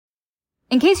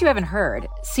In case you haven't heard,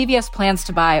 CVS plans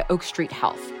to buy Oak Street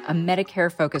Health, a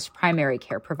Medicare-focused primary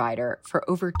care provider, for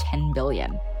over $10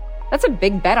 billion. That's a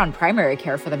big bet on primary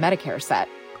care for the Medicare set.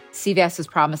 CVS is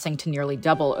promising to nearly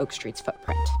double Oak Street's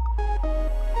footprint.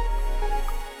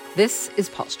 This is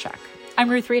Pulse Check. I'm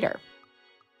Ruth Reader.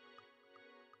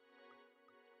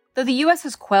 Though the U.S.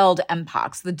 has quelled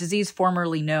Mpox, the disease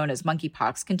formerly known as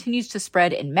monkeypox continues to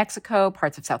spread in Mexico,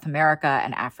 parts of South America,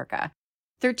 and Africa.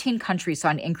 13 countries saw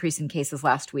an increase in cases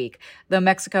last week, though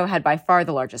Mexico had by far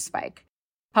the largest spike.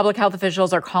 Public health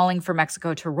officials are calling for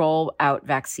Mexico to roll out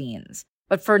vaccines.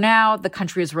 But for now, the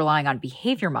country is relying on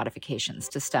behavior modifications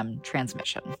to stem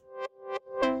transmission.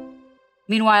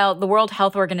 Meanwhile, the World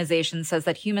Health Organization says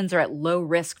that humans are at low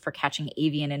risk for catching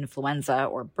avian influenza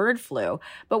or bird flu,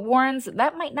 but warns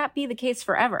that might not be the case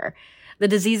forever. The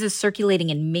disease is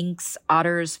circulating in minks,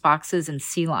 otters, foxes, and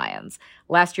sea lions.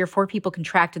 Last year, 4 people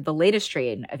contracted the latest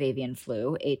strain of avian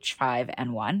flu,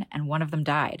 H5N1, and 1 of them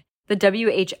died.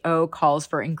 The WHO calls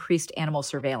for increased animal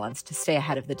surveillance to stay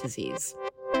ahead of the disease.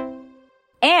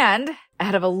 And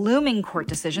ahead of a looming court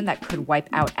decision that could wipe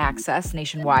out access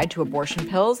nationwide to abortion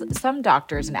pills, some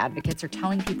doctors and advocates are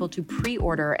telling people to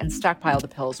pre-order and stockpile the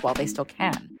pills while they still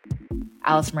can.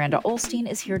 Alice Miranda Ollstein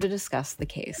is here to discuss the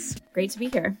case. Great to be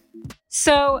here.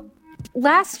 So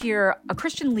last year, a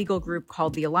Christian legal group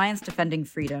called the Alliance Defending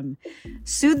Freedom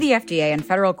sued the FDA in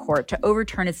federal court to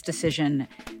overturn its decision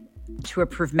to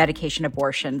approve medication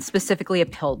abortion, specifically a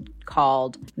pill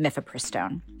called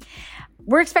mifepristone.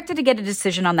 We're expected to get a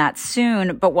decision on that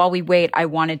soon, but while we wait, I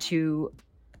wanted to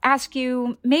ask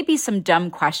you maybe some dumb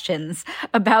questions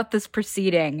about this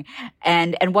proceeding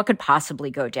and what could possibly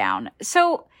go down.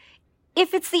 So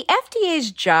if it's the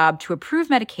FDA's job to approve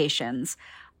medications,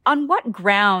 on what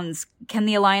grounds can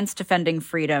the Alliance Defending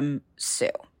Freedom sue?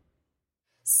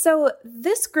 So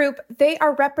this group, they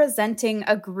are representing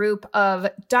a group of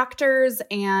doctors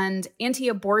and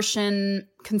anti-abortion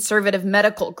conservative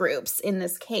medical groups in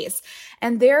this case.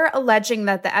 And they're alleging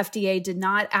that the FDA did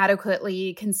not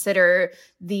adequately consider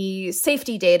the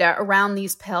safety data around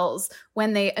these pills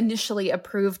when they initially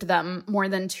approved them more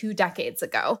than 2 decades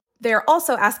ago. They're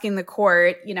also asking the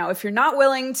court, if you're not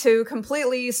willing to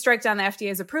completely strike down the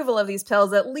FDA's approval of these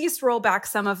pills, at least roll back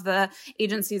some of the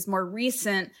agency's more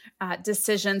recent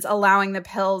decisions allowing the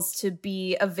pills to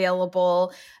be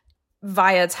available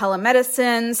via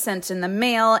telemedicine, sent in the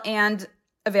mail, and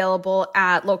available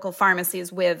at local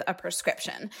pharmacies with a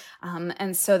prescription.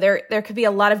 And so there could be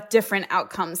a lot of different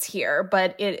outcomes here,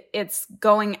 but it's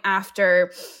going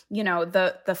after,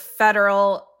 the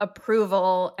federal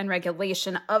approval and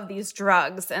regulation of these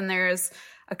drugs. And there's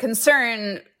a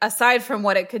concern, aside from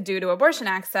what it could do to abortion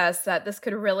access, that this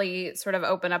could really sort of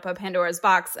open up a Pandora's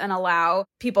box and allow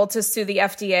people to sue the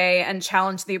FDA and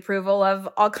challenge the approval of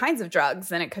all kinds of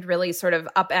drugs. And it could really sort of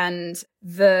upend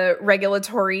the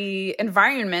regulatory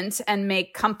environment and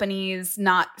make companies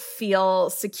not feel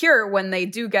secure when they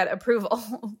do get approval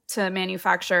to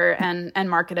manufacture and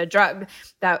market a drug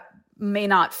that may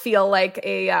not feel like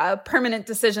a permanent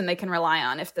decision they can rely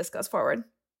on if this goes forward.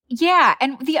 Yeah.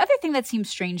 And the other thing that seems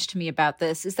strange to me about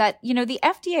this is that, the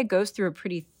FDA goes through a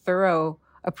pretty thorough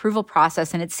approval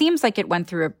process, and it seems like it went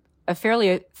through a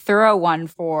fairly thorough one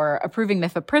for approving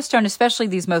mifepristone, especially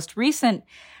these most recent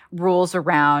rules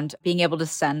around being able to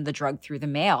send the drug through the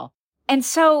mail. And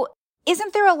so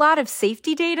isn't there a lot of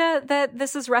safety data that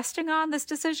this is resting on, this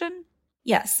decision?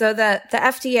 Yes. So the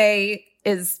FDA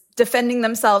is defending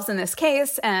themselves in this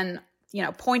case and,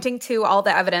 pointing to all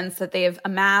the evidence that they've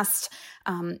amassed.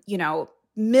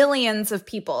 Millions of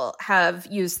people have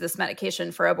used this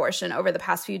medication for abortion over the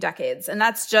past few decades. And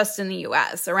that's just in the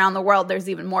US. Around the world, there's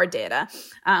even more data.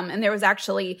 And there was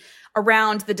actually,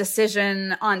 around the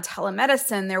decision on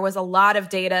telemedicine, there was a lot of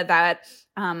data that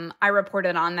I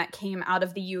reported on that came out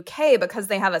of the UK because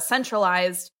they have a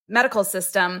centralized medical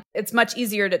system. It's much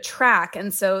easier to track.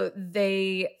 And so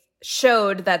they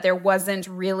showed that there wasn't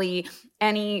really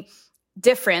any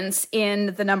difference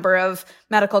in the number of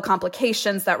medical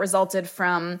complications that resulted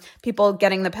from people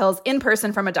getting the pills in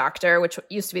person from a doctor, which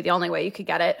used to be the only way you could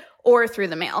get it, or through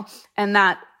the mail. And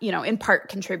that, in part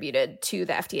contributed to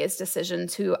the FDA's decision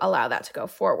to allow that to go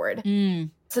forward.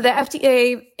 So the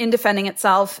FDA, in defending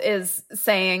itself, is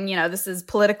saying, this is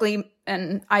politically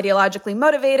and ideologically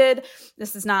motivated.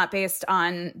 This is not based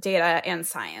on data and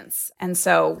science. And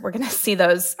so we're going to see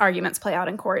those arguments play out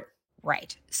in court.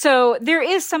 Right. So there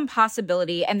is some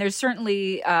possibility, and there's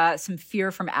certainly some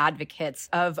fear from advocates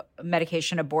of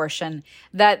medication abortion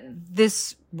that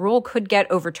this rule could get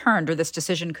overturned or this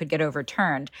decision could get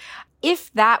overturned.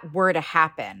 If that were to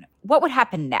happen, what would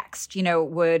happen next?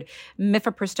 Would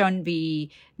mifepristone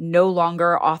be no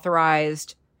longer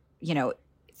authorized,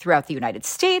 throughout the United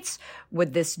States?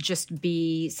 Would this just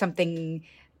be something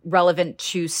relevant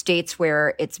to states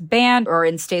where it's banned or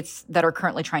in states that are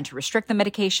currently trying to restrict the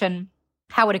medication?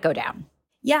 How would it go down?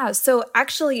 Yeah, so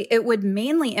actually it would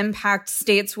mainly impact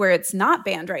states where it's not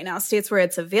banned right now, states where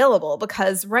it's available,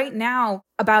 because right now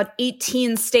about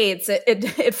 18 states,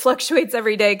 it fluctuates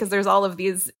every day because there's all of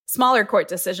these smaller court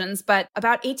decisions, but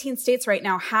about 18 states right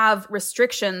now have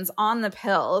restrictions on the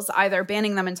pills, either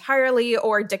banning them entirely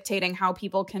or dictating how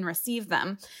people can receive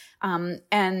them.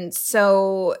 And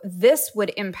so this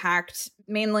would impact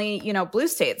mainly, blue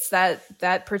states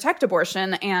that protect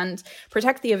abortion and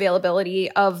protect the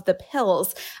availability of the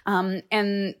pills.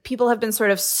 And people have been sort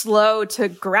of slow to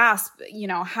grasp,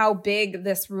 how big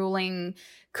this ruling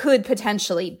could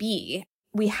potentially be.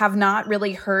 We have not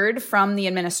really heard from the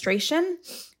administration,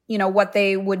 what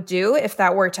they would do if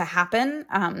that were to happen.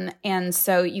 And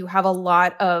so you have a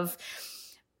lot of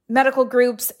medical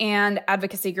groups and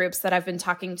advocacy groups that I've been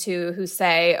talking to who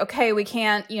say, okay, we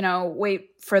can't, wait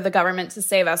for the government to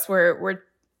save us. We're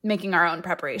making our own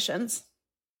preparations.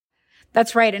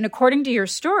 That's right. And according to your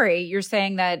story, you're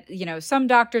saying that, some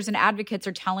doctors and advocates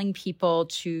are telling people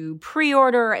to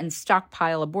pre-order and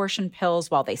stockpile abortion pills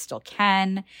while they still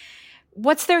can.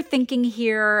 What's their thinking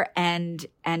here, and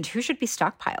who should be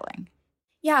stockpiling?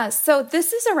 Yeah, so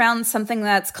this is around something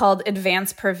that's called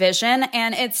advance provision,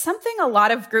 and it's something a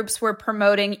lot of groups were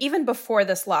promoting even before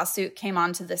this lawsuit came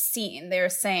onto the scene. They're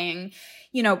saying,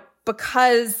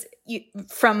 because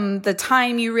from the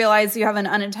time you realize you have an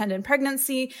unintended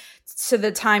pregnancy to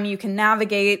the time you can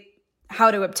navigate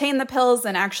how to obtain the pills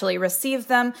and actually receive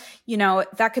them,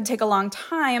 that could take a long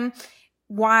time.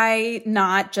 Why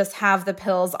not just have the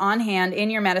pills on hand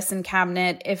in your medicine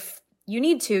cabinet if you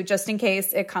need to, just in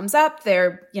case it comes up?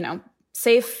 They're,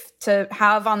 safe to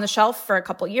have on the shelf for a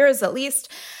couple years at least.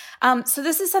 So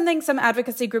this is something some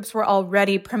advocacy groups were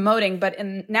already promoting, but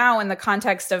now in the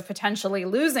context of potentially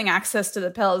losing access to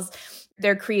the pills,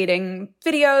 they're creating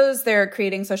videos, they're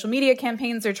creating social media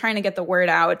campaigns, they're trying to get the word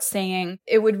out, saying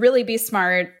it would really be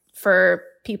smart for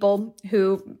people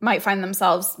who might find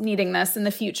themselves needing this in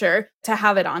the future to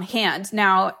have it on hand.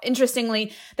 Now,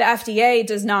 interestingly, the FDA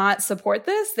does not support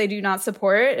this. They do not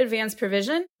support advanced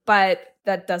provision, but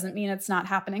that doesn't mean it's not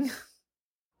happening.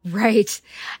 Right.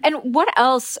 And what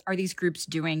else are these groups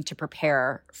doing to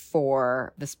prepare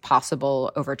for this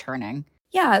possible overturning?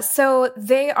 Yeah, so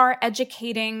they are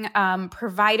educating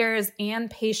providers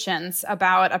and patients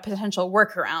about a potential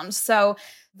workaround. So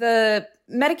the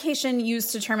medication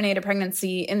used to terminate a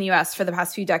pregnancy in the US for the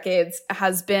past few decades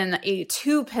has been a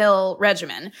 2-pill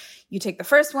regimen. You take the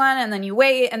first one and then you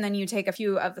wait and then you take a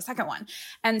few of the second one.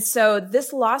 And so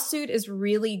this lawsuit is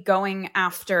really going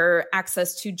after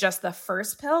access to just the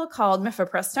first pill called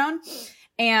mifepristone.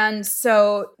 And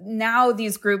so now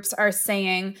these groups are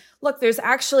saying, look, there's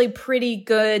actually pretty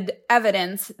good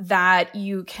evidence that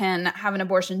you can have an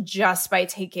abortion just by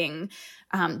taking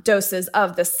doses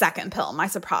of the second pill,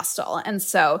 misoprostol. And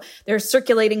so they're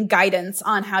circulating guidance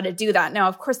on how to do that. Now,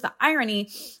 of course, the irony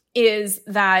is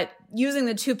that using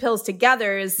the 2 pills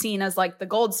together is seen as like the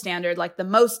gold standard, like the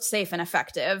most safe and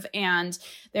effective. And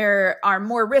there are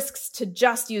more risks to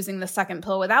just using the second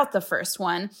pill without the first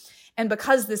one. And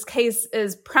because this case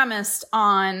is premised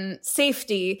on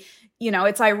safety,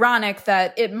 it's ironic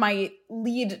that it might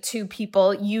lead to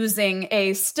people using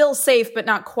a still safe but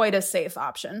not quite as safe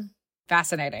option.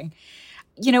 Fascinating.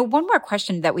 One more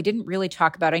question that we didn't really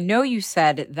talk about. I know you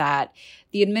said that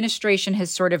the administration has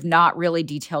sort of not really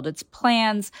detailed its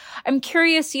plans. I'm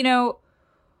curious,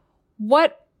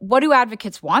 what do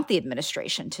advocates want the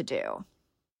administration to do?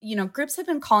 Groups have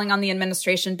been calling on the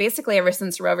administration basically ever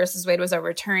since Roe versus Wade was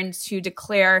overturned to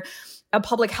declare a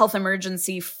public health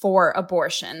emergency for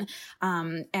abortion.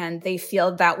 And they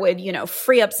feel that would,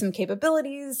 free up some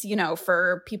capabilities,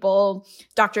 for people,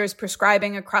 doctors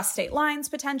prescribing across state lines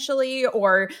potentially,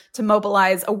 or to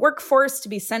mobilize a workforce to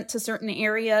be sent to certain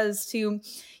areas to,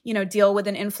 deal with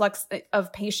an influx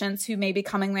of patients who may be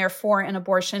coming there for an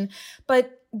abortion.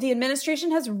 But the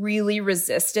administration has really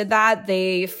resisted that.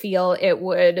 They feel it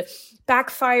would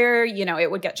backfire,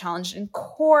 it would get challenged in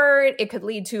court. It could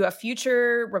lead to a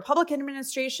future Republican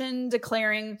administration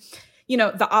declaring,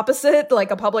 the opposite,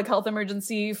 like a public health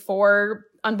emergency for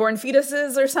unborn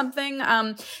fetuses or something.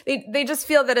 They just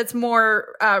feel that it's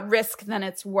more risk than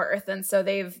it's worth. And so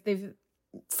they've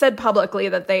said publicly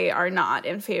that they are not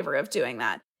in favor of doing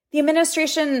that. The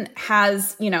administration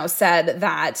has, said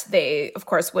that they, of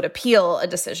course, would appeal a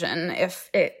decision if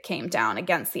it came down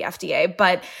against the FDA,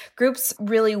 but groups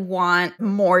really want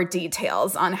more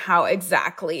details on how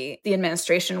exactly the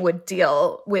administration would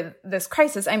deal with this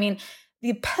crisis. I mean,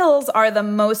 the pills are the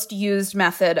most used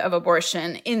method of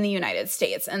abortion in the United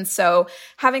States. And so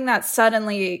having that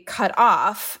suddenly cut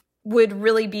off would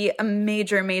really be a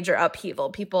major, major upheaval.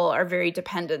 People are very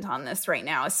dependent on this right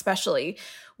now, especially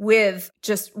with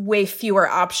just way fewer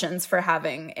options for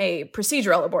having a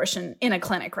procedural abortion in a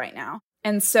clinic right now.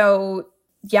 And so,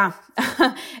 yeah,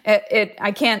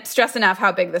 I can't stress enough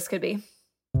how big this could be.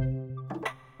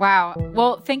 Wow.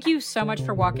 Well, thank you so much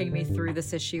for walking me through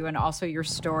this issue and also your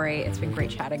story. It's been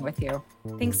great chatting with you.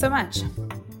 Thanks so much.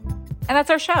 And that's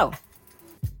our show.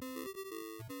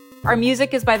 Our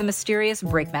music is by the mysterious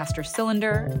Breakmaster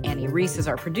Cylinder. Annie Reese is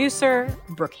our producer.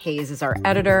 Brooke Hayes is our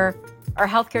editor. Our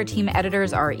healthcare team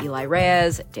editors are Eli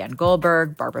Reyes, Dan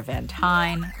Goldberg, Barbara Van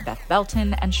Tyne, Beth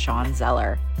Belton, and Sean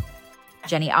Zeller.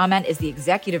 Jenny Ament is the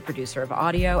executive producer of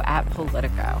audio at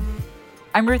Politico.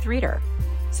 I'm Ruth Reader.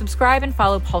 Subscribe and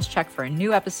follow Pulse Check for a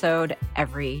new episode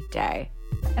every day.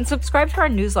 And subscribe to our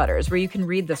newsletters where you can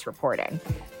read this reporting.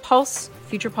 Pulse,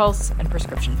 Future Pulse, and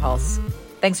Prescription Pulse.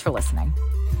 Thanks for listening.